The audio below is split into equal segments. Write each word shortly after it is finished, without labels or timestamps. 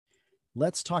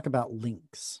let's talk about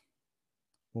links.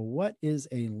 Well, what is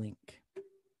a link?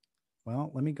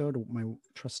 Well, let me go to my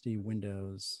trusty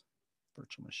Windows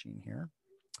virtual machine here.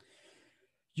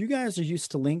 You guys are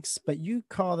used to links, but you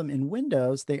call them in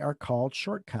Windows, they are called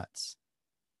shortcuts.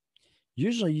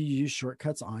 Usually you use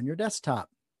shortcuts on your desktop.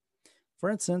 For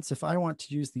instance, if I want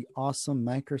to use the awesome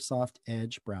Microsoft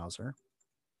Edge browser,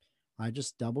 I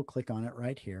just double click on it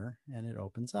right here and it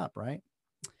opens up, right?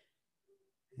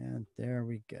 And there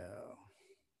we go.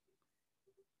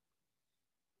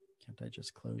 Can't I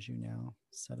just close you now?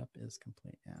 Setup is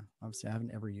complete. Yeah, obviously I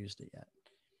haven't ever used it yet.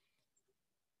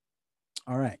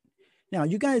 All right. Now,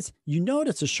 you guys, you know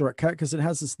it's a shortcut because it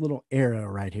has this little arrow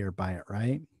right here by it,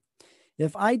 right?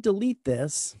 If I delete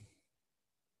this,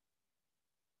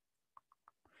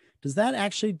 does that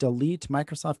actually delete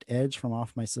Microsoft Edge from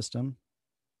off my system?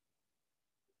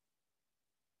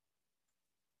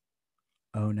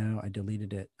 Oh no, I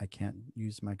deleted it. I can't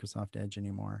use Microsoft Edge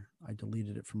anymore. I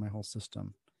deleted it from my whole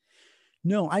system.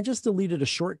 No, I just deleted a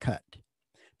shortcut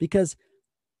because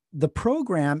the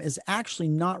program is actually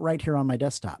not right here on my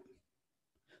desktop.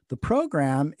 The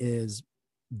program is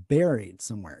buried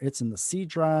somewhere. It's in the C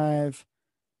drive,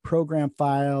 program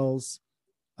files,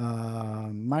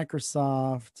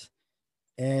 Microsoft,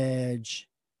 Edge,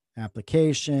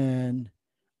 application.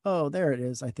 Oh, there it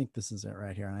is. I think this is it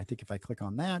right here. And I think if I click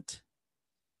on that,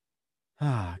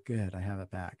 good, I have it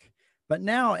back. But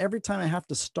now every time I have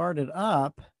to start it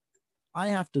up, I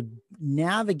have to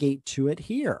navigate to it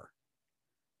here.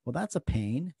 Well, that's a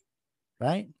pain,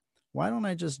 right? Why don't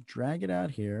I just drag it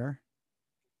out here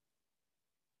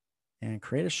and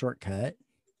create a shortcut?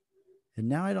 And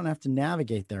now I don't have to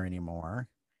navigate there anymore.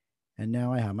 And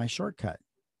now I have my shortcut,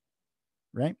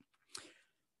 right?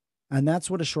 And that's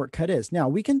what a shortcut is. Now,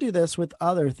 we can do this with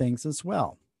other things as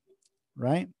well,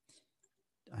 right?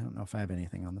 I don't know if I have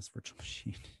anything on this virtual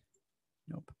machine.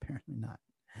 Nope, apparently not.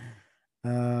 I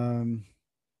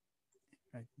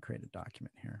can create a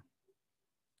document here.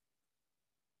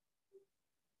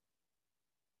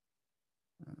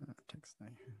 Text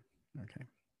thing. Okay.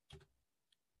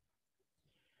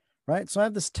 Right, so I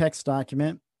have this text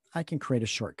document. I can create a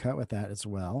shortcut with that as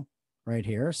well, right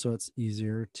here. So it's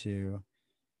easier to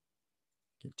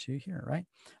get to here, right?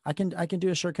 I can do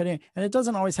a shortcut here, and it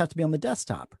doesn't always have to be on the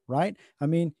desktop, right? I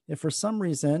mean, if for some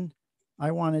reason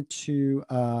I wanted to,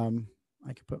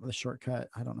 I could put the shortcut.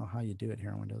 I don't know how you do it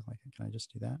here on Windows. Like, can I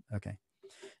just do that? Okay.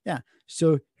 Yeah.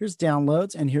 So here's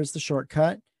downloads, and here's the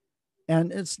shortcut.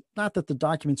 And it's not that the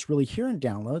document's really here in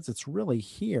downloads. It's really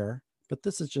here, but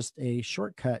this is just a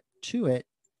shortcut to it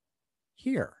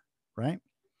here, right?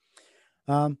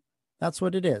 That's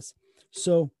what it is.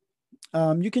 So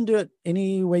you can do it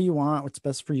any way you want, what's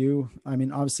best for you. I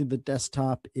mean, obviously the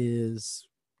desktop is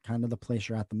kind of the place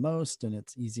you're at the most, and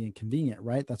it's easy and convenient,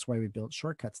 right? That's why we built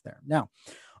shortcuts there. Now,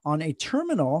 on a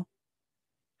terminal,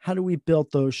 how do we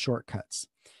build those shortcuts?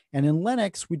 And in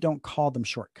Linux, we don't call them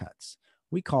shortcuts.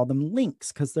 We call them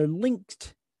links because they're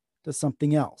linked to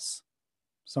something else,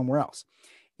 somewhere else.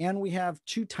 And we have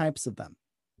two types of them.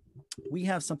 We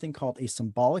have something called a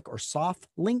symbolic or soft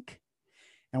link,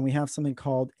 and we have something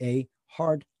called a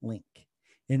hard link.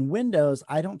 In Windows,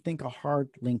 I don't think a hard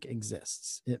link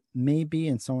exists. It may be,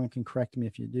 and someone can correct me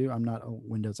if you do. I'm not a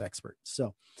Windows expert.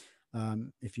 So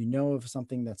if you know of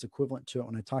something that's equivalent to it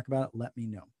when I talk about it, let me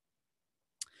know.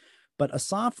 But a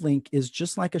soft link is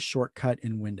just like a shortcut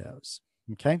in Windows.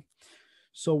 Okay.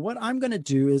 So what I'm going to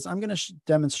do is I'm going to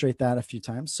demonstrate that a few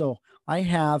times. So I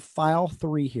have file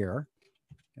 3 here.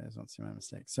 You guys don't see my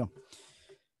mistake. So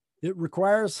it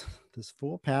requires this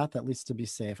full path, at least to be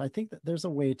safe. I think that there's a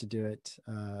way to do it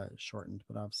shortened,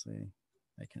 but obviously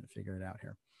I can't figure it out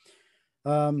here.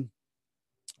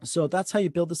 So that's how you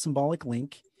build the symbolic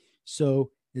link.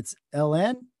 So it's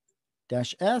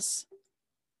ln-s.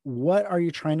 What are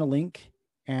you trying to link?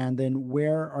 And then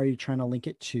where are you trying to link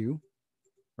it to?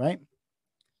 Right?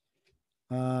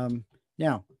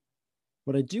 Now,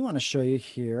 what I do want to show you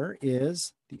here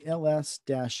is the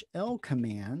ls-l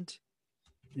command.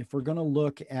 If we're going to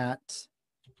look at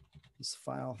this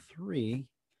file 3,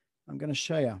 I'm going to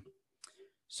show you.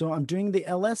 So I'm doing the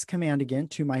ls command again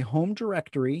to my home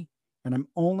directory, and I'm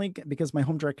only, because my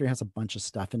home directory has a bunch of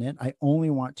stuff in it, I only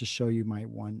want to show you my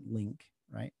one link,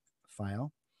 right,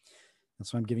 file.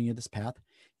 That's why I'm giving you this path.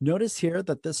 Notice here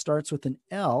that this starts with an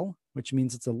L, which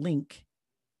means it's a link.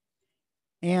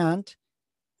 And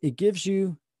it gives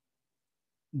you,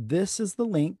 this is the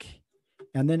link.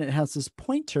 And then it has this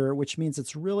pointer, which means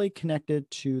it's really connected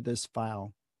to this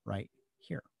file right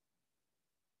here,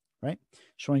 right?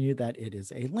 Showing you that it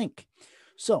is a link.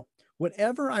 So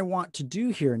whatever I want to do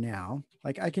here now,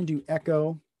 like I can do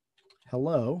echo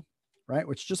hello, right?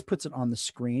 Which just puts it on the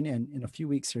screen. And in a few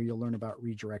weeks here, you'll learn about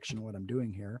redirection. What I'm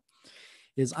doing here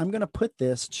is I'm going to put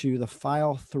this to the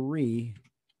file3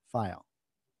 file,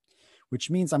 which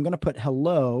means I'm going to put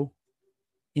hello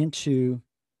into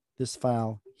this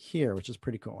file here, which is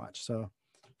pretty cool. Watch. So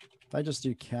if I just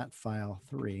do cat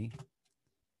file3,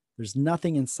 there's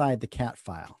nothing inside the cat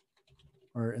file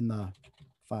or in the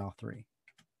file3.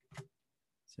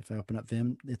 So if I open up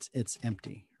Vim, it's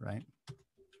empty, right?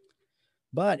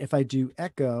 But if I do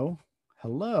echo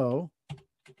hello,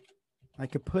 I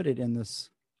could put it in this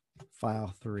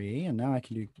file3, and now I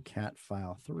can do cat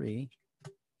file3.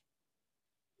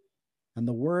 And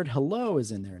the word hello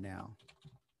is in there now.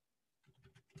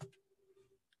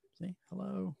 See,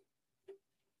 hello.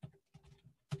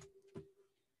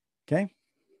 Okay.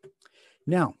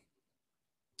 Now,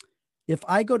 if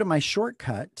I go to my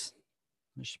shortcut,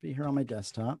 it should be here on my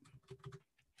desktop.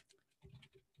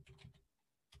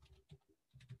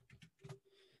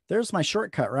 There's my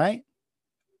shortcut, right?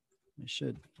 I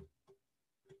should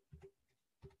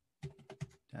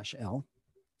 -L.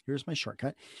 Here's my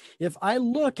shortcut. If I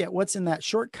look at what's in that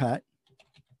shortcut,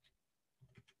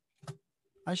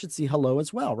 I should see hello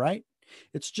as well, right?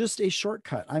 It's just a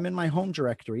shortcut. I'm in my home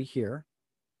directory here.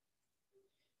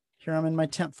 Here I'm in my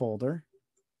temp folder.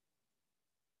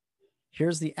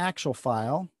 Here's the actual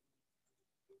file.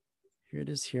 Here it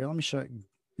is here. Let me show it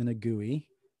in a GUI.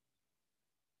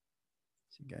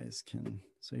 So you guys can,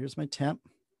 so here's my temp.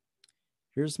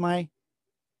 Here's my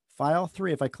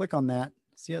file3. If I click on that,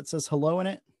 see how it says hello in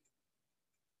it?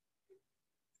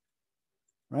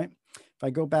 Right? If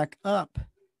I go back up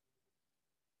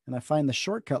and I find the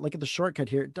shortcut, look at the shortcut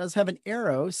here. It does have an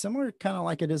arrow, similar kind of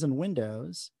like it is in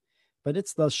Windows, but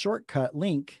it's the shortcut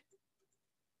link.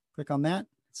 Click on that.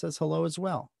 It says hello as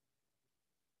well.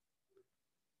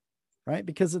 Right?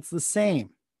 Because it's the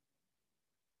same.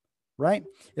 Right?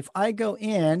 If I go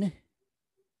in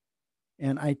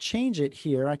and I change it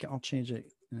here, I'll change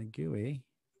it in a GUI.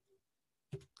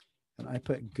 And I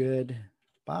put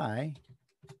goodbye.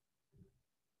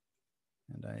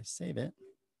 And I save it.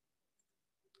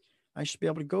 I should be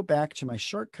able to go back to my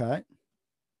shortcut.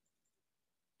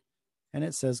 And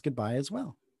it says goodbye as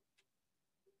well.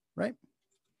 Right?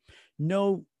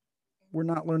 No, we're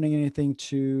not learning anything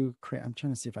to create. I'm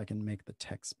trying to see if I can make the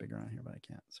text bigger on here, but I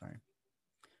can't. Sorry.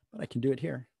 But I can do it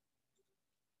here.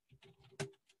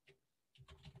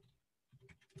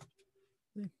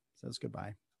 It says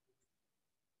goodbye.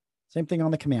 Same thing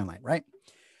on the command line, right?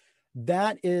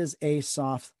 That is a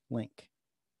soft link.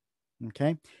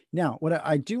 Okay. Now, what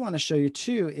I do want to show you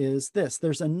too is this.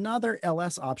 There's another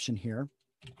LS option here,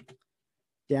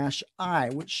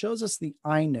 -I, which shows us the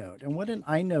inode. And what an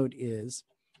inode is,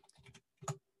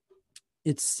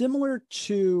 it's similar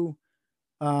to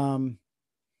kind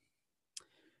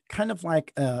of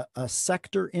like a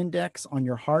sector index on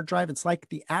your hard drive. It's like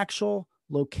the actual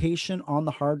location on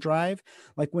the hard drive.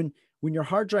 Like when your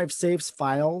hard drive saves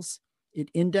files,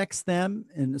 it indexes them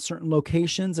in certain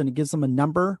locations and it gives them a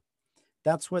number.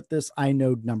 That's what this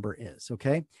inode number is,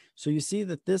 okay? So you see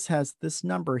that this has this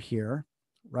number here,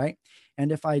 right?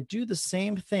 And if I do the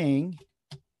same thing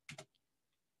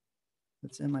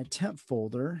that's in my temp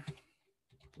folder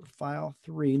for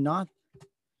file3, not,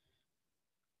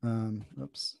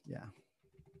 oops, yeah.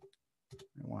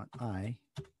 I want I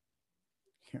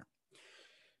here.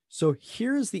 So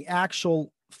here's the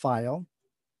actual file,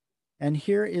 and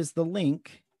here is the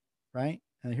link, right?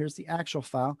 And here's the actual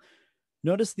file.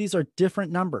 Notice these are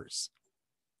different numbers.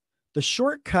 The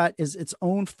shortcut is its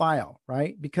own file,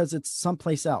 right? Because it's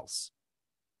someplace else.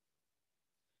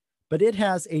 But it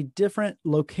has a different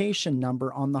location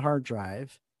number on the hard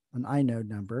drive, an inode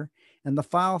number, and the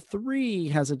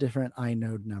file3 has a different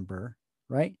inode number,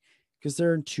 right? Because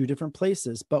they're in two different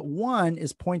places, but one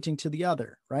is pointing to the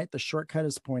other, right? The shortcut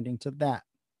is pointing to that.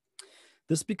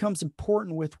 This becomes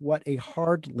important with what a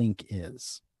hard link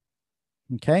is,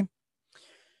 okay?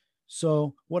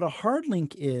 So what a hard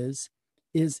link is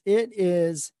it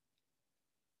is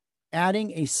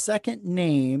adding a second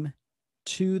name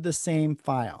to the same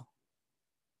file.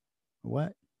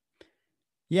 What?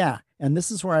 Yeah, and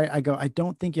this is where I go, I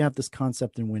don't think you have this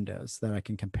concept in Windows that I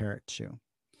can compare it to.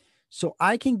 So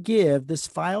I can give this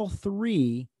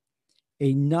file3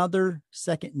 another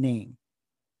second name,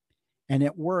 and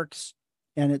it works,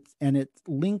 and it's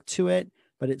linked to it,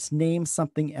 but it's named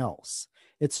something else.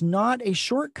 It's not a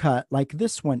shortcut like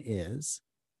this one is.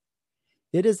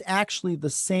 It is actually the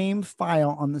same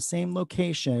file on the same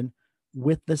location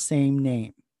with the same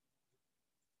name.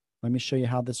 Let me show you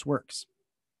how this works.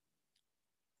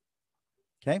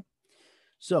 Okay.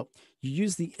 So you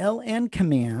use the ln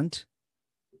command,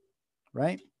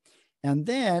 right? And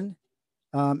then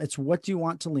It's what do you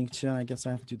want to link to? I guess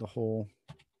I have to do the whole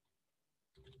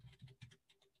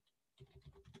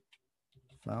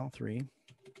file 3.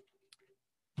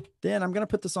 Then I'm going to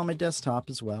put this on my desktop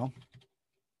as well.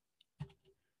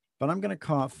 But I'm going to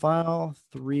call it file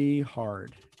 3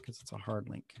 hard because it's a hard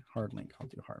link. Hard link. I'll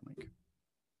do hard link.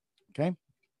 Okay.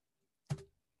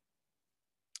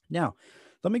 Now,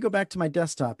 let me go back to my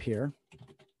desktop here.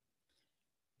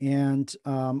 And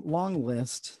long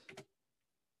list,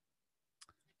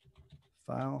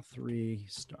 file 3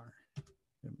 star.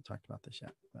 We haven't talked about this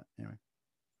yet, but anyway.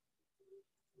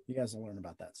 You guys will learn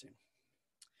about that soon.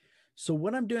 So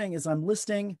what I'm doing is I'm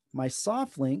listing my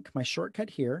soft link, my shortcut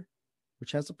here,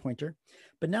 which has a pointer.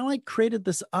 But now I created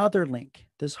this other link,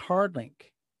 this hard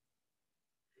link.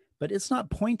 But it's not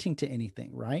pointing to anything,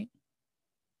 right?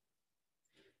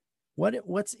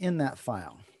 What's in that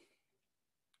file?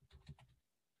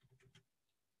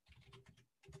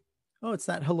 Oh, it's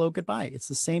that hello, goodbye. It's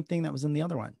the same thing that was in the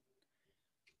other one.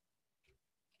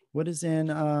 What is in,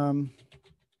 oh,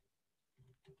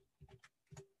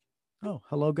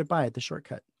 hello, goodbye, the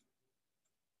shortcut,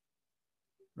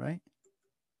 right?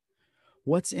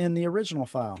 What's in the original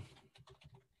file?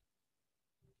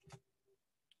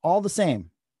 All the same,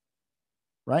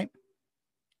 right?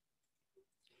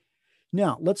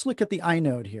 Now, let's look at the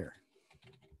inode here.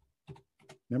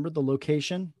 Remember the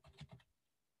location?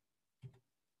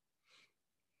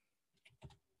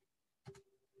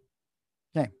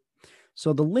 Okay,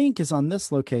 so the link is on this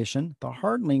location. The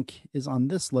hard link is on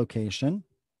this location.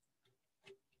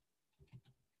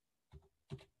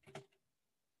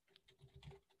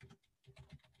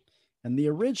 And the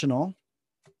original,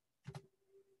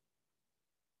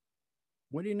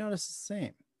 what do you notice is the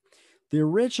same? The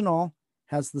original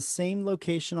has the same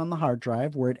location on the hard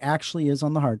drive where it actually is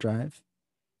on the hard drive.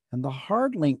 And the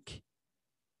hard link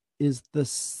is the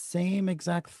same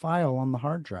exact file on the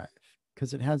hard drive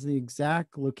because it has the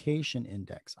exact location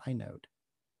index, inode.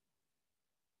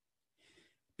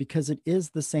 Because it is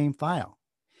the same file.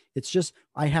 It's just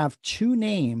I have two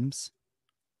names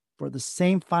for the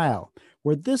same file,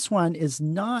 where this one is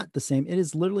not the same. It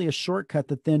is literally a shortcut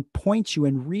that then points you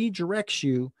and redirects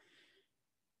you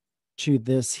to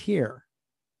this here.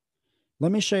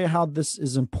 Let me show you how this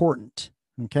is important.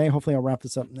 Okay, hopefully I'll wrap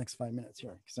this up in the next 5 minutes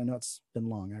here because I know it's been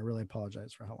long. I really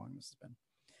apologize for how long this has been.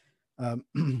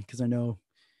 Because I know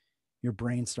your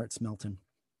brain starts melting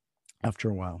after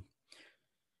a while.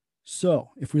 So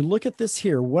if we look at this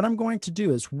here, what I'm going to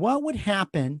do is what would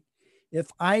happen if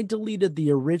I deleted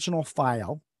the original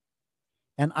file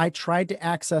and I tried to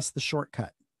access the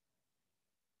shortcut?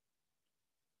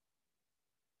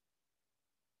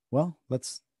 Well,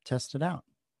 let's test it out.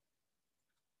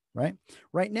 Right?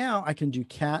 Right now, I can do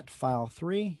cat file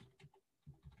 3.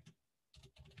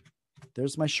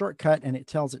 There's my shortcut, and it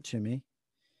tells it to me.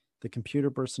 The computer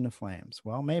bursts into flames.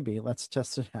 Well, maybe. Let's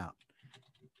test it out.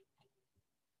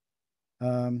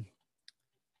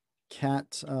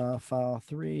 Cat file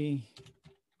 3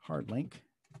 hard link.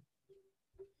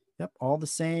 Yep, all the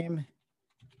same.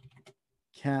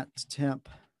 Cat temp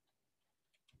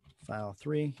file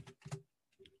 3.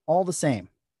 All the same.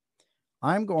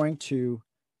 I'm going to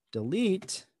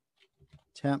delete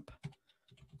temp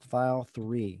file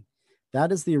 3.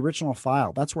 That is the original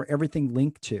file. That's where everything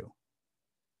linked to.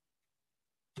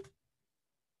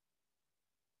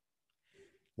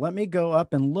 Let me go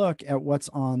up and look at what's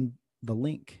on the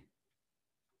link.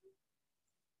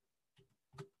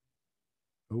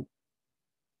 Oh,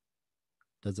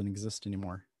 doesn't exist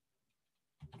anymore.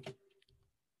 Let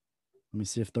me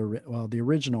see if the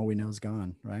original we know is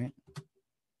gone, right?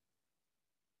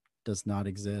 Does not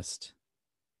exist.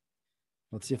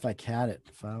 Let's see if I cat it.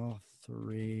 File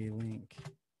 3 link.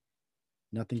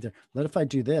 Nothing there. What if I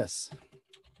do this?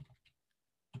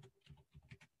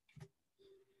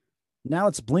 Now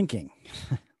it's blinking.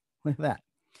 Look at that.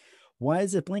 Why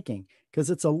is it blinking? Because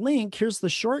it's a link. Here's the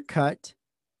shortcut.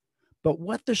 But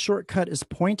what the shortcut is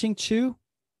pointing to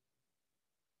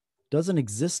doesn't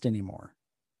exist anymore.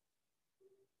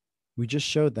 We just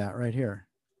showed that right here.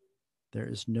 There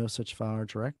is no such file or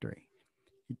directory.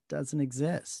 It doesn't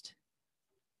exist.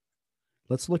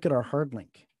 Let's look at our hard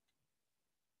link.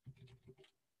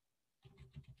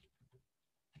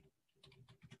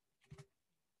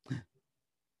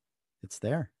 It's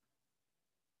there.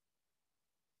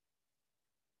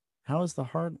 How is the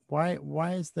hard, why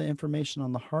is the information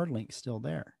on the hard link still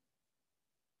there?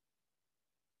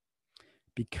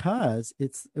 Because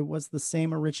it was the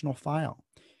same original file.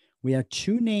 We have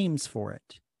two names for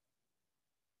it.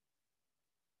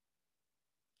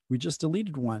 We just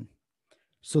deleted one.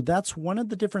 So that's one of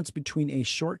the difference between a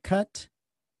shortcut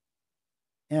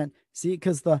and see,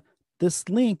 because the this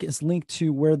link is linked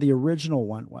to where the original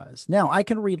one was. Now I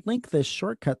can relink this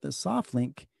shortcut, this soft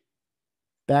link,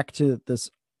 back to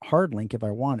this hard link if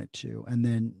I wanted to, and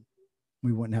then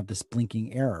we wouldn't have this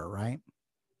blinking error, right?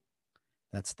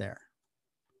 That's there.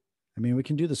 I mean, we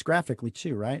can do this graphically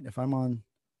too, right? If I'm on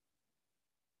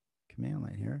command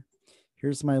line here,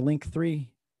 here's my link 3.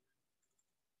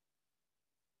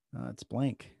 It's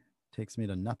blank. Takes me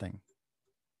to nothing.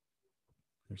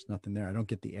 There's nothing there. I don't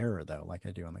get the error though, like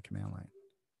I do on the command line.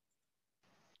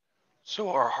 So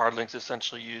are hard links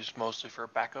essentially used mostly for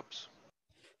backups?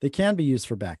 They can be used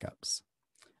for backups.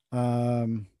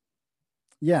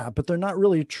 Yeah, but they're not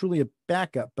really truly a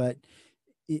backup, but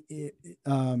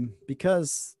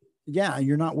because yeah,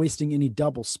 you're not wasting any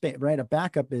double space, right? A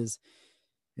backup is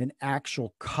an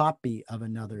actual copy of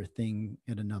another thing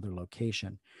at another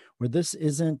location, where this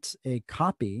isn't a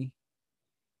copy.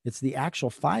 It's the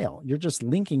actual file. You're just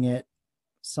linking it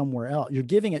somewhere else. You're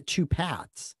giving it 2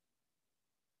 paths,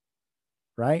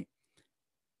 right?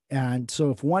 And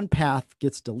so if one path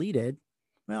gets deleted,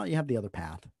 well, you have the other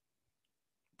path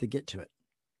to get to it,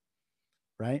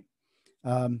 right?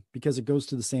 Because it goes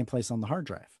to the same place on the hard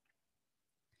drive.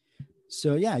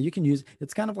 So yeah, you can use,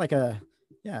 it's kind of like a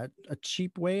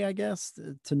cheap way, I guess,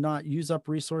 to not use up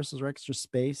resources or extra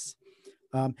space.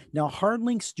 Now, hard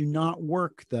links do not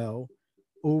work though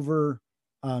over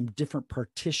different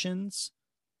partitions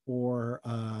or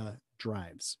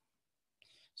drives.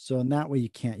 So in that way, you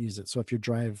can't use it. So if your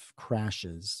drive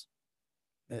crashes,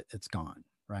 it's gone,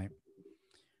 right?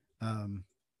 I'm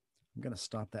going to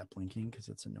stop that blinking because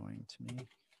it's annoying to me.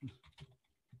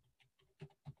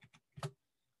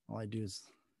 All I do is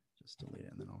just delete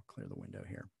it, and then I'll clear the window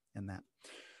here and that.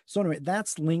 So anyway,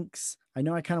 that's links. I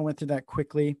know I kind of went through that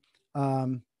quickly.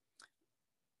 Let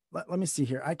me see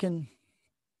here.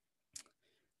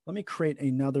 Let me create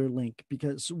another link,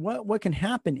 because what can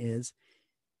happen is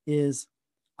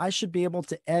I should be able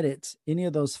to edit any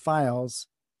of those files,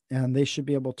 and they should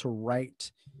be able to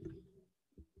write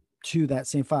to that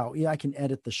same file. Yeah, I can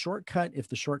edit the shortcut if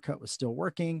the shortcut was still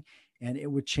working, and it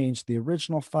would change the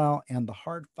original file, and the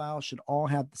hard file should all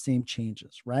have the same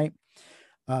changes, right?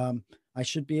 I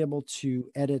should be able to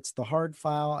edit the hard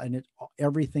file, and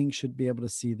everything should be able to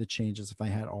see the changes if I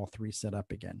had all 3 set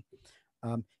up again.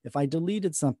 If I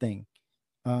deleted something,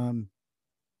 those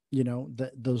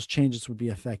changes would be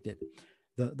affected.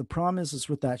 The problem is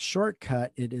with that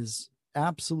shortcut, it is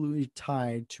absolutely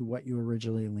tied to what you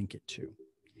originally link it to.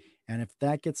 And if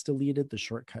that gets deleted, the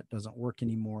shortcut doesn't work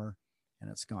anymore and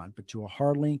it's gone. But to a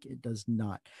hard link, it does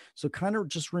not. So kind of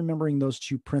just remembering those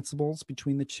 2 principles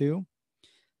between the 2,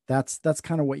 that's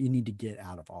kind of what you need to get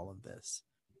out of all of this.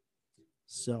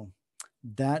 So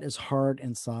that is hard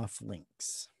and soft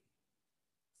links.